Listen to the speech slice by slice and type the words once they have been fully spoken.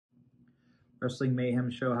Wrestling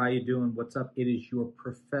Mayhem Show. How you doing? What's up? It is your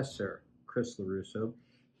professor, Chris LeRusso,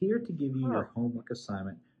 here to give you Huh. your homework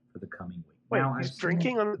assignment for the coming week. Wait, Now, I've he's seen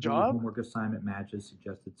drinking on the the job? homework assignment matches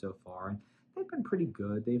suggested so far, and they've been pretty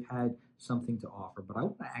good. They've had something to offer, but I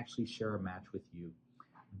want to actually share a match with you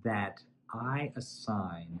that I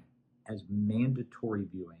assign as mandatory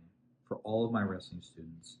viewing for all of my wrestling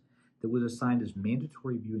students, that was assigned as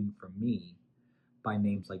mandatory viewing for me by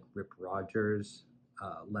names like Rip Rogers,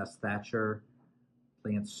 Les Thatcher,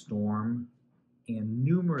 Lance Storm, and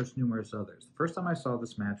numerous others. The first time I saw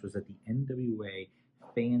this match was at the NWA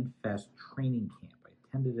Fan Fest training camp. I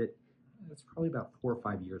attended it, it's probably about 4 or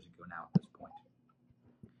 5 years ago now at this point.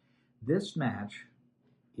 This match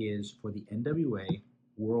is for the NWA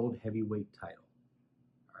World Heavyweight title.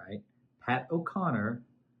 All right. Pat O'Connor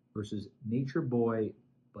versus Nature Boy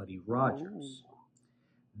Buddy Rogers. Ooh.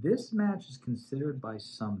 This match is considered by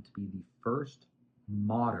some to be the first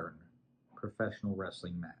modern professional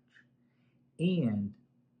wrestling match. And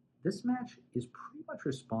this match is pretty much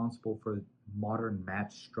responsible for modern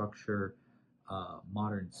match structure,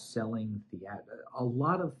 modern selling, a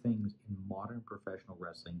lot of things in modern professional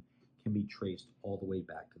wrestling can be traced all the way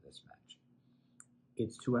back to this match.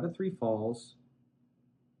 It's 2 out of 3 falls,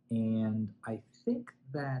 and I think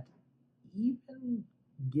that even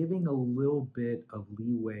giving a little bit of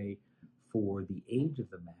leeway for the age of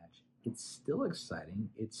the match, it's still exciting.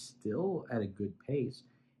 It's still at a good pace,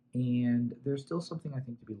 and there's still something I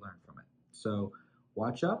think to be learned from it. So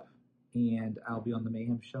watch up, and I'll be on the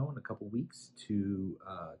Mayhem Show in a couple weeks to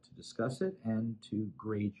discuss it and to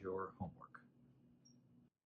grade your homework.